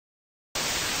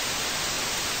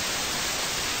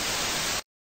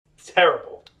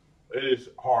It is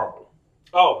horrible.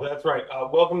 Oh, that's right.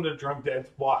 Welcome to Drunk Dad's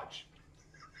Watch.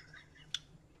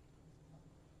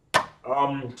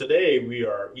 Today we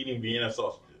are eating Vienna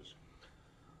sausages.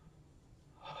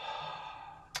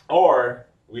 Or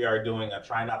we are doing a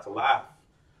try not to laugh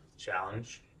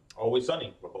challenge. Always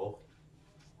Sunny. We're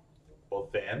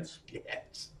both fans.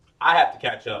 Yes. I have to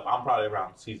catch up. I'm probably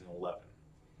around season 11.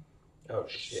 Oh,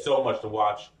 shit. So much to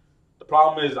watch. The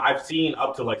problem is I've seen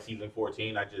up to like season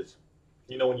 14. I just,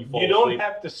 when you fall You don't asleep,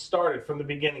 have to start it from the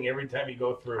beginning every time you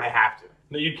go through. I have to.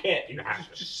 No, you can't. You have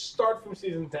to. just start from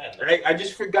season 10. I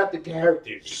just forgot the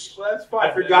characters. Well, that's fine.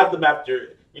 I forgot them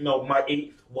after, my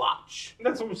 8th watch.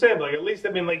 That's what I'm saying. Like, at least,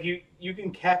 you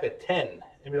can cap at 10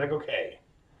 and be like, okay.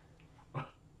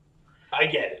 I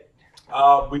get it.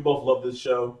 We both love this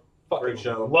show. Great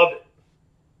show. Love it.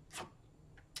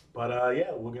 But,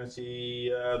 yeah, we're going to see,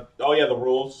 the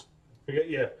rules.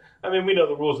 Yeah. We know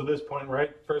the rules at this point,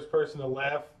 right? First person to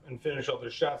laugh and finish all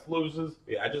their shots loses.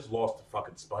 Yeah, I just lost to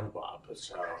fucking SpongeBob,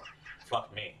 so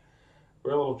fuck me.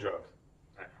 We're a little drunk.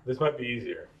 This might be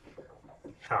easier.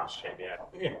 Oh, shit, yeah.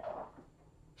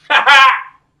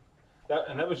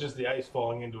 That was just the ice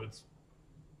falling into its...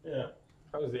 Yeah.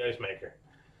 That was the ice maker.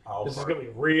 Oh, This is going to be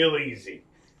real easy.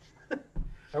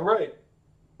 All right.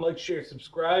 Like, share,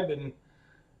 subscribe, and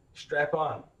strap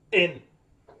on. In.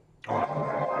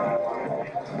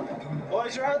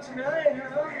 Boys are out tonight,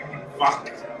 huh? Fuck.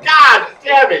 God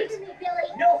damn it!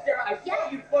 No, Sarah, I saw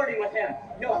you flirting with him.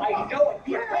 No, I know it.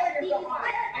 You're playing yourself.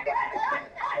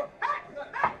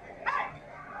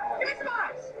 Give me some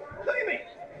eyes. Look at me.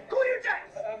 Cool your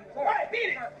jets. All right, beat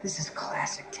it. This is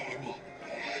classic Tammy.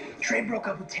 Trey broke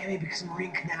up with Tammy because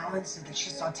Maureen Canallen said that she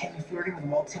saw Tammy flirting with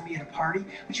Walt Timmy at a party,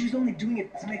 but she was only doing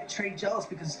it to make Trey jealous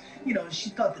because, she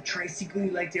thought that Trey secretly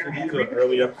liked Aaron These Henry. are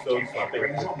early episodes.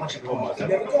 There's a whole bunch of Oh, my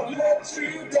Never God. gonna let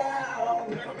you down.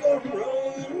 Never gonna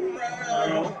run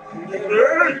around.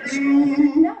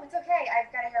 No, it's okay.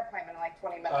 I've got a hair appointment in like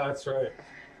 20 minutes. That's right.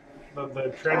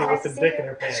 The tranny with the dick in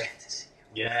her pants.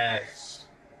 Yes.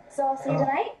 So I'll see you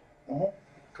tonight?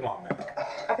 Come on, man.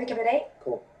 I'll pick you up at 8?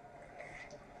 Cool.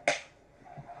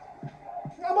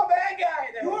 I'm a bad guy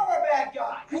then. You are a bad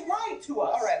guy. You lied to us.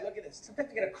 All right, look at this.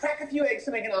 Sometimes you gotta crack a few eggs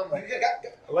to make an omelet.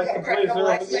 I like the blazer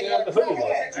over the hoodie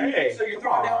look. Hey, So you're come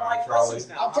throwing down on, like Charlie. pussies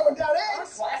now. I'm throwing down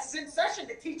eggs. Class is in session.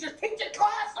 The teacher's teaching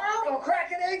class. I'm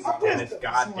cracking eggs. Dennis,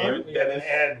 God damn it, Dennis.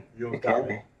 Ed. You got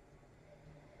me.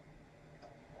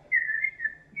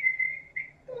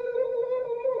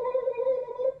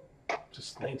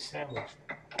 Just snake sandwich.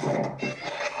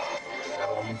 That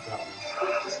almost got me.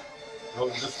 That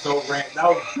was just that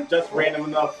was just random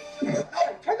enough. Turn the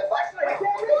flashlight.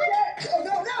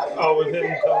 No. Oh, with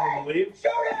him telling him to leave?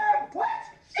 Shoot him. What?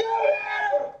 Shoot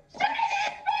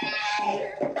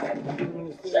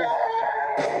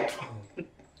him.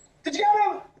 Did you get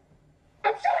him?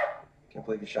 I'm shot. Can't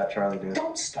believe you shot Charlie, dude.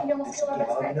 Don't stop. You almost killed our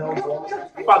best friend.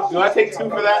 Fuck, do I take 2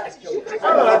 for that? I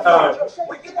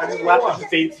just laughed at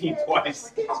this 18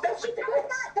 twice.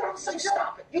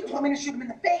 Stop it. You told me to shoot him in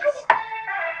the face.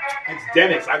 It's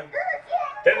Dennis.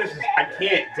 Dennis is... I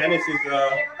can't. Dennis is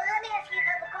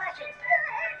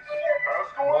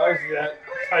Why is that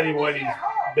tiny whitey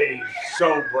beige?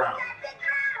 so brown.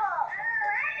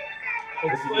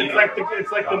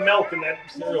 It's like the milk in that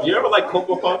cereal. You ever like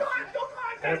Cocoa Puffs?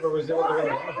 I never was able to...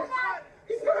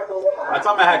 Last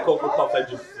time I had Cocoa Puffs, I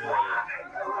just.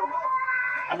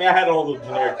 I had all the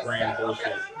generic brand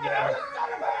bullshit. Yeah.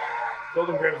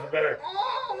 Golden Grams are better.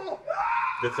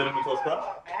 The Cinnamon Toast Crunch?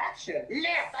 Action.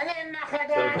 Cinnamon Toast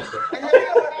Crunch. I'm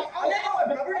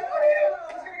gonna go get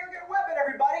a weapon,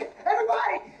 everybody.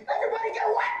 Everybody get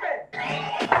a weapon.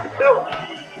 No.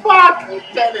 Fuck,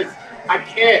 Dennis. I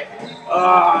can't.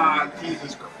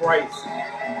 Jesus Christ.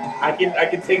 I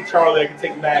can take Charlie. I can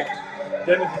take Mac.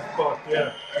 Dennis is fucked,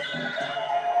 yeah.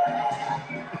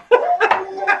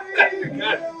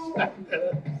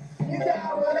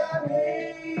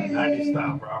 I need to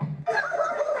stop, bro.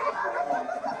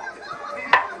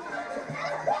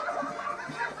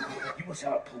 You must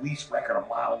have a police record a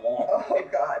mile long. Oh,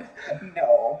 God.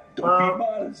 No. Don't be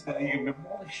modest now. You remember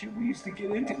all the shit we used to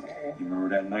get into? You remember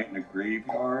that night in the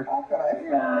graveyard?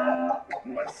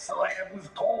 My slab was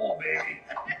cold, baby.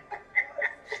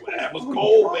 That was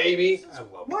cold, baby. I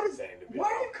love What is that. Why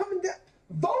are you coming down?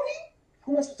 Voting?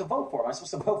 Who am I supposed to vote for? Am I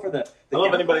supposed to vote for the I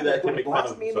love anybody Democrat that can who's make fun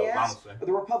blasting of me in the himself, ass, honestly. or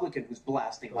the Republican who's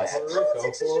blasting my ass? Go for it,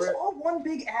 Politics go is for just it. all one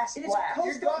big ass It is blast. coast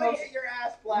You're to gonna coast. get your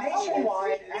ass blasted.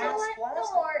 Nationwide ass ass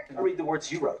blast. I read the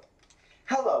words you wrote.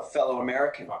 Hello, fellow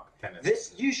American. Fuck, Dennis.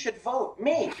 This, you should vote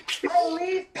me. I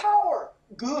leave power.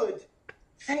 Good.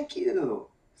 Thank you.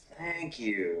 Thank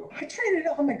you. I traded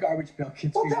it on the garbage bill,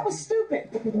 kids. Well, that was stupid.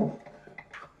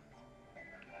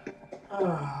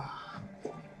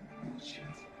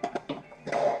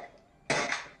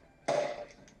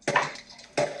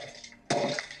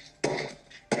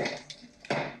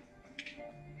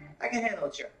 I can handle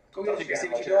it, sure. Go get it. See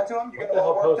what you're doing to him? You're What the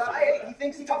hell worked posted? out. Hey, he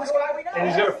thinks he's the toughest guy we know. And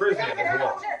he's got a frisbee in his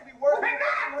wall.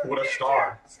 What a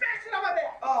star. Smash it on my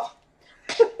back. Oh.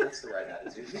 That's the right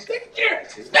attitude. He's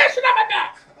Smash it on my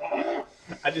back.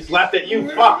 I just laughed at you.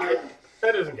 Fuck.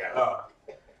 That doesn't count.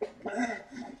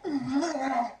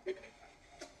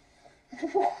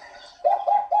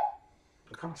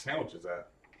 What kind of sandwich is that?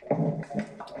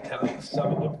 Italian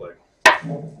sub it looked like.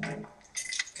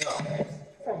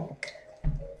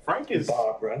 Frank is.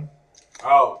 Barbara,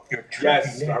 Oh, your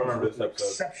yes, turkey I neck remember is this episode.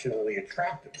 exceptionally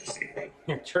attractive this evening.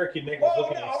 Your turkey neck is Oh,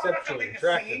 looking exceptionally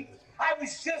attractive. I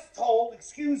was just told,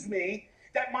 excuse me,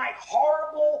 that my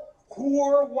horrible,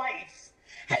 poor wife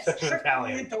has Such an tricked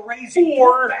Italian. me into raising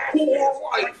Poor, two bastards poor for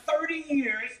wife. 30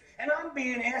 years, and I'm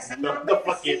being asked to The not make a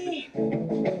fuck is- scene.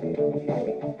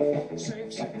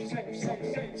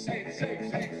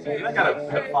 Isn't that guy a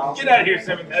pedophile? Get out of here,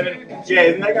 Seventh Heaven. Yeah,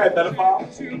 isn't that guy a pedophile?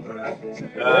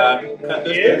 Cut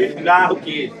this baby. Nah, who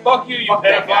cares? Fuck you, you Fuck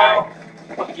that pedophile.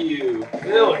 guy. Fuck you.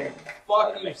 Really?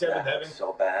 Fuck you, That Seventh hurt Heaven.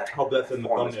 so bad. Hope that's in the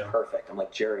Form is thumbnail. perfect. I'm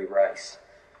like Jerry Rice.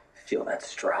 Feel that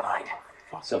stride.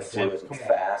 So this, fluid James. and Come on.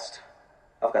 fast.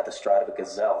 I've got the stride of a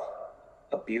gazelle.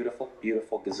 A beautiful,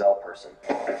 beautiful gazelle person.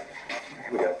 Here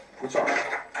we go. What's wrong?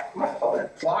 Oh,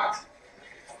 It's locked.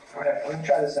 All right, let me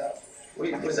try this out. what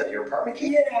is that, your apartment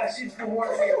key? Yeah, she's been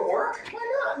working. Does it work?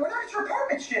 Why not? We're not at your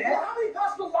apartment, shit. How many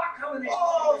possible lock combinations?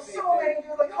 Oh, so many.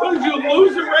 Dude. Like, What did you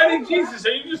lose already? Jesus,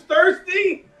 are you just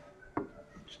thirsty?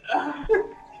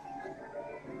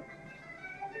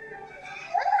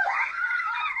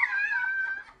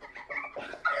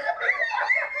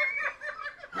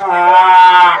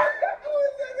 Ah!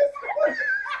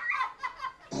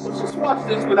 Let's just watch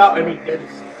this without any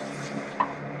edits.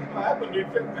 What happened to you?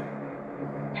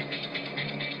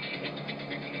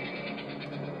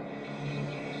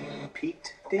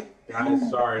 Peaked, D? Guys,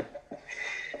 sorry.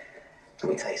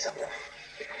 Let me tell you something.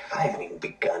 I haven't even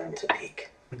begun to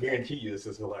peak. I guarantee you this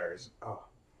is hilarious. Oh.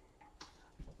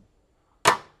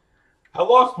 I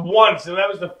lost once, and that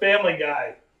was the Family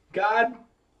Guy. God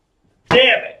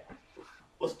damn it.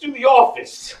 Let's do The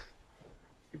Office.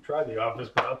 You tried The Office,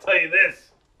 but I'll tell you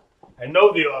this. I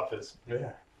know The Office. Yeah.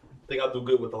 I think I'll do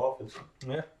good with The Office.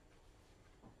 Yeah.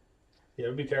 Yeah, it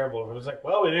would be terrible if it was like,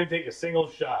 well, we didn't take a single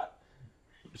shot.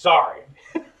 Sorry.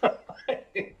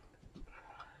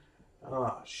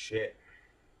 Oh, shit.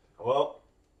 Well,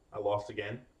 I lost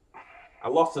again. I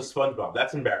lost to SpongeBob.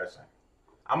 That's embarrassing.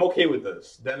 I'm okay with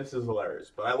this. Dennis is hilarious,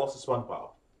 but I lost to SpongeBob.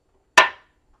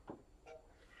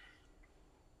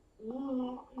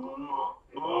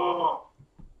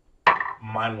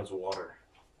 Mine was water.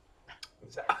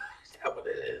 Is that what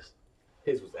it is?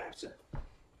 His was absent.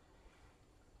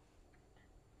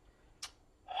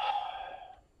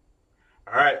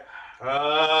 All right.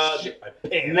 Shit, my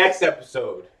pants. Next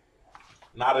episode.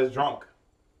 Not as drunk.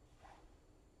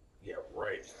 Yeah,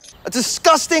 right. A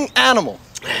disgusting animal.